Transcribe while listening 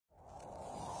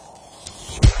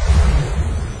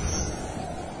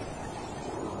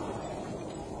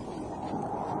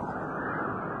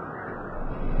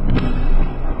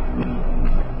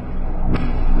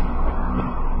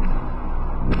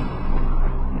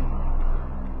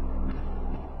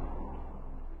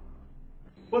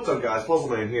What's up guys,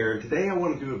 Puzzleman here. Today I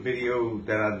want to do a video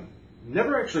that I've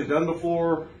never actually done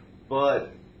before,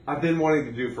 but I've been wanting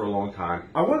to do for a long time.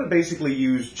 I want to basically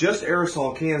use just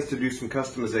aerosol cans to do some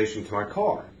customization to my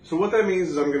car. So what that means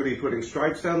is I'm going to be putting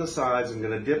stripes down the sides, I'm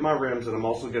going to dip my rims, and I'm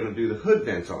also going to do the hood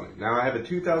vents on it. Now I have a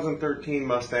 2013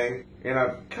 Mustang, and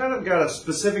I've kind of got a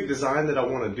specific design that I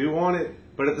want to do on it,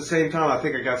 but at the same time I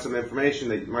think I got some information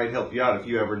that might help you out if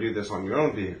you ever do this on your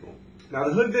own vehicle. Now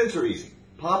the hood vents are easy.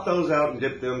 Pop those out and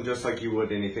dip them just like you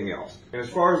would anything else. And as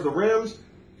far as the rims,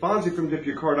 Fonzie from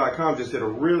dipyourcar.com just did a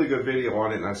really good video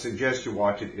on it, and I suggest you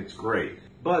watch it. It's great.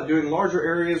 But doing larger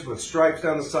areas with stripes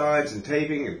down the sides and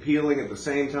taping and peeling at the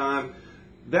same time,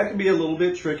 that can be a little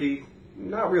bit tricky.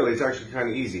 Not really, it's actually kind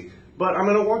of easy. But I'm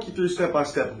going to walk you through step by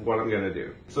step of what I'm going to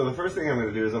do. So the first thing I'm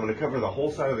going to do is I'm going to cover the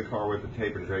whole side of the car with the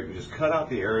tape and drape and just cut out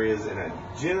the areas in a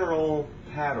general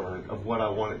pattern of what I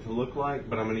want it to look like,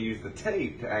 but I'm going to use the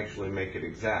tape to actually make it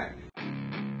exact.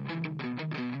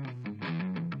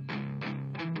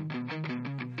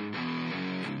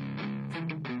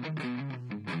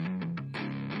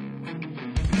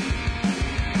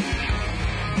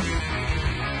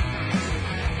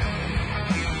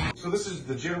 So this is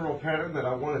the general pattern that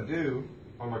I want to do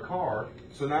on my car.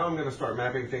 So now I'm going to start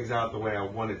mapping things out the way I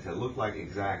want it to look like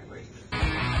exactly.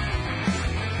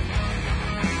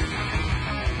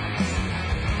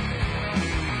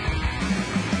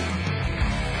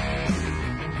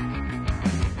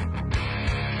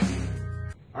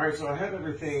 Alright, so I have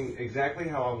everything exactly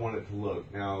how I want it to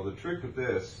look. Now the trick with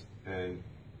this, and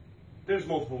there's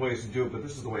multiple ways to do it, but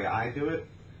this is the way I do it.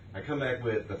 I come back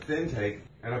with the thin tape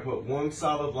and I put one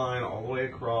solid line all the way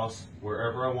across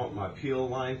wherever I want my peel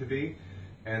line to be.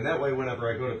 And that way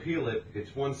whenever I go to peel it,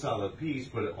 it's one solid piece,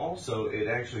 but it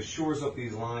actually shores up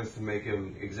these lines to make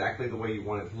them exactly the way you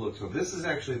want it to look. So this is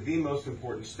actually the most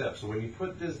important step. So when you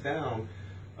put this down,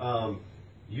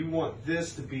 you want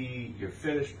this to be your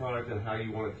finished product and how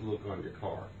you want it to look on your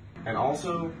car. And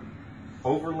also,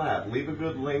 overlap. Leave a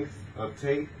good length of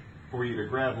tape for you to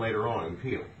grab later on and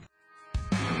peel.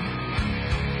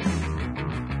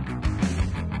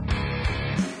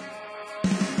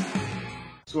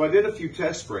 So I did a few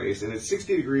test sprays, and it's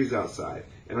 60 degrees outside.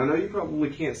 And I know you probably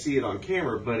can't see it on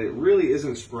camera, but it really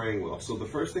isn't spraying well. So the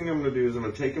first thing I'm going to do is I'm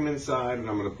going to take them inside and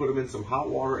I'm going to put them in some hot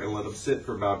water and let them sit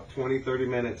for about 20-30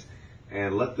 minutes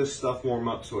and let this stuff warm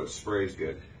up so it sprays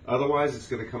good. Otherwise, it's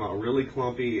going to come out really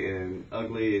clumpy and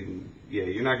ugly, and yeah,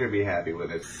 you're not going to be happy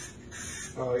with it.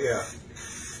 Oh yeah.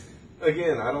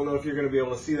 Again, I don't know if you're going to be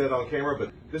able to see that on camera,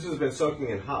 but this has been soaking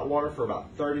in hot water for about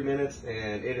 30 minutes,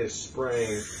 and it is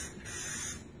spraying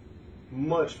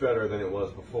much better than it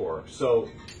was before. So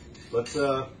let's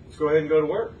go ahead and go to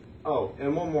work. Oh,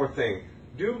 and one more thing.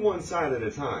 Do one side at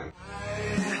a time.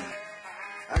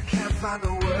 I can't find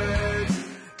the words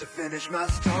to finish my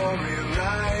story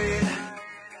right.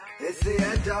 It's the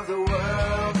end of the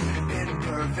world in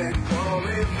perfect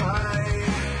glory fine.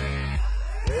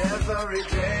 Every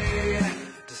day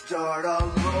to start all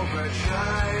over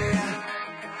try,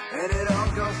 and it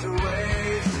all goes to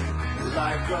waste.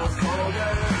 Life grows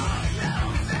colder.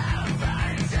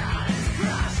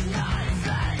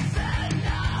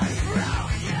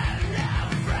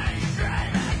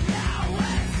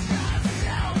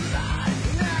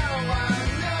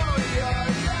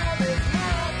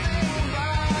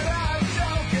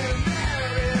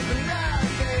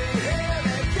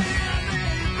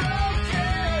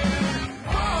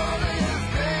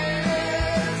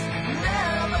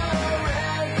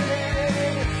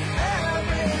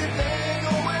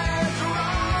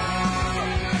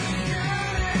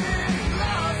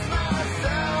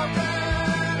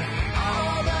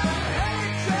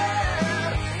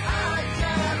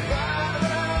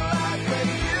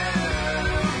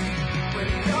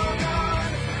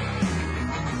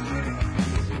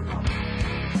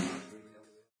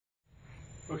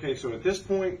 Okay, so at this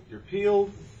point, you're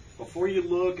peeled. Before you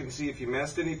look and see if you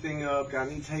messed anything up, got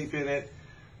any tape in it,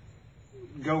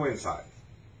 go inside.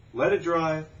 Let it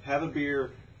dry, have a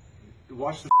beer,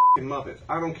 watch the fucking Muppets.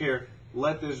 I don't care,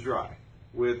 let this dry.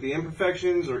 With the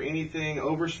imperfections or anything,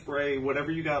 overspray,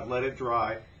 whatever you got, let it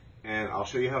dry, and I'll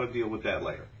show you how to deal with that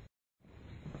later.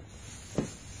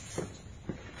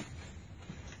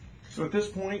 So at this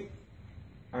point,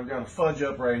 I've got a fudge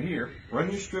up right here. Run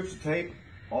your strips of tape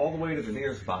all the way to the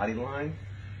nearest body line.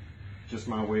 Just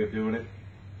my way of doing it.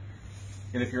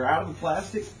 And if you're out of the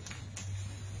plastic,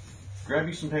 grab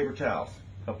you some paper towels.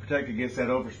 Help protect against that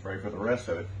overspray for the rest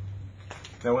of it.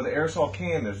 Now with the aerosol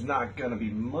can, there's not going to be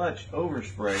much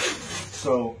overspray,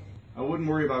 so I wouldn't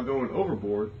worry about going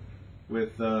overboard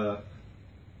with the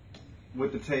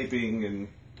taping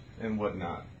and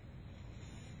whatnot.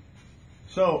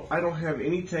 So I don't have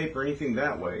any tape or anything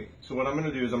that way. So what I'm going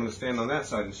to do is I'm going to stand on that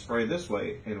side and spray this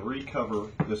way and recover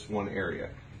this one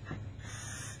area.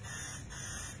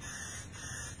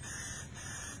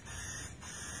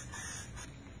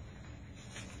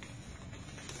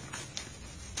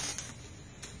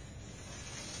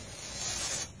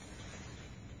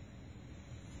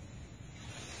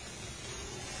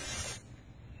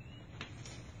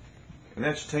 And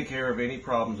that should take care of any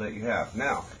problems that you have.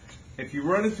 Now, if you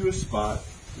run into a spot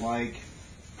like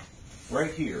right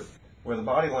here, where the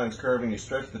body line's curved and you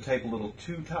stretch the tape a little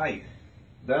too tight,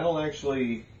 that'll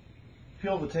actually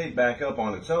peel the tape back up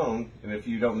on its own, and if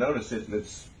you don't notice it,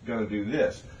 it's going to do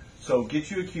this. So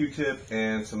get you a Q-tip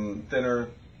and some thinner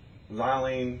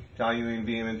Xylene, Toluene,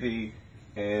 VM&P,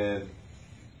 and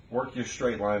work your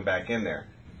straight line back in there.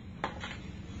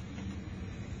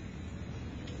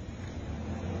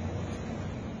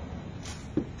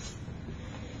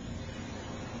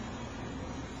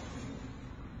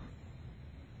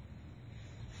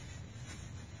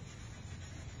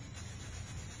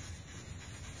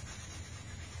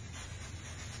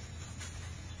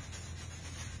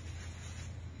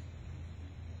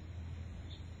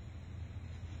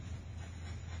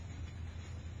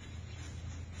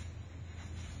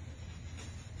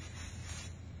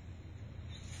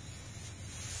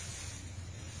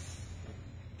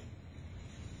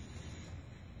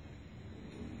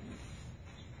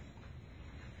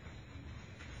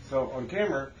 So on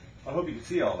camera, I hope you can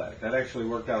see all that. That actually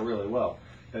worked out really well.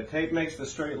 That tape makes the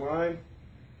straight line.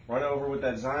 Run over with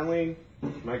that Xylene,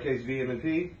 in my case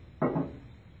VM&P,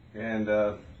 and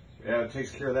yeah, it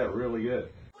takes care of that really good.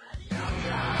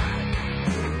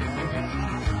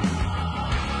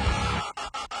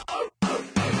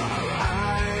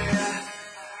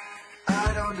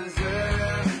 I don't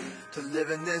deserve to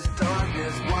live in this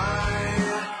darkness. Why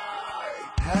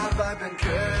have I been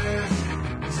cursed?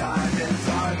 Time is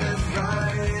hardest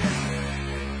right.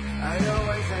 I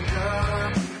always end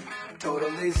up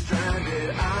totally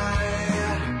stranded. I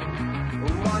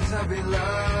want to be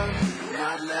loved,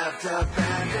 not left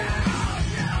abandoned.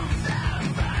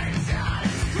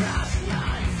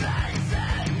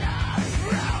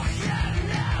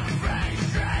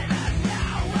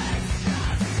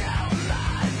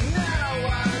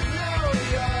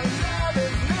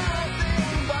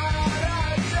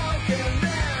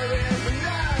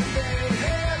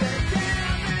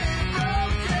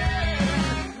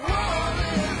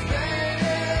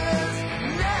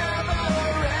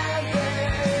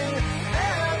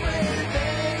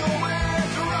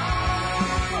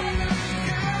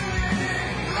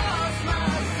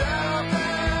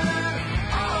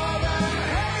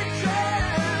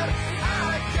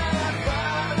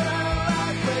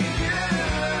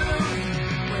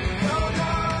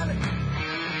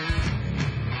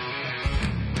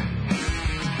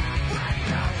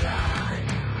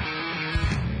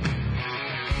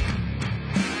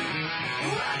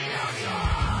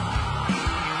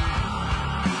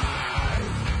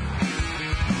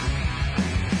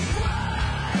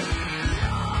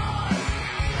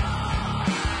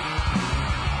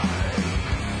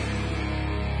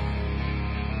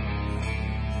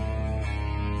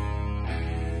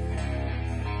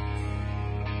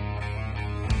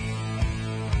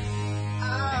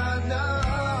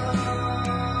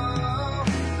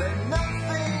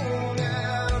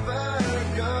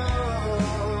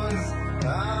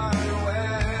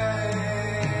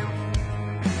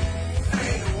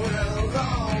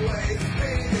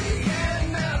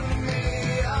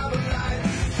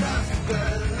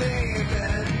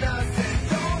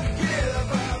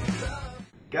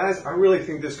 Guys, I really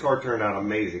think this car turned out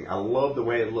amazing. I love the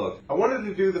way it looked. I wanted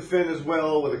to do the fin as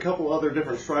well with a couple other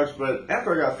different stripes, but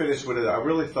after I got finished with it, I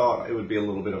really thought it would be a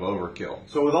little bit of overkill.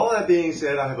 So with all that being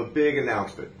said, I have a big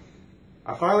announcement.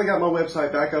 I finally got my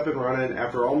website back up and running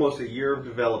after almost a year of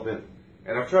development,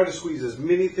 and I've tried to squeeze as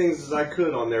many things as I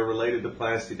could on there related to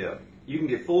Plasti Dip. You can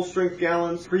get full strength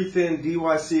gallons, pre-thin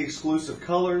DYC exclusive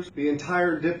colors, the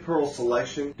entire Dip Pearl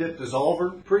selection, Dip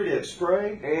Dissolver, pre-dip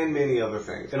spray, and many other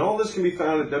things. And all this can be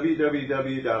found at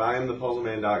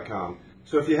www.iamthepuzzleman.com.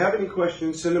 So if you have any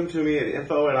questions, send them to me at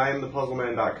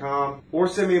info@iamthepuzzleman.com, or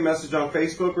send me a message on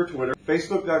Facebook or Twitter,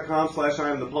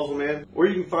 facebook.com/iamthepuzzleman, or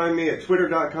you can find me at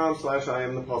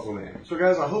twitter.com/iamthepuzzleman. So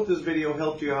guys, I hope this video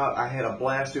helped you out. I had a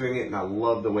blast doing it, and I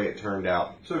love the way it turned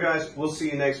out. So guys, we'll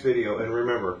see you next video, and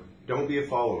remember, don't be a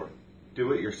follower.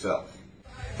 Do it yourself.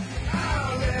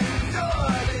 I'll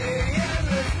enjoy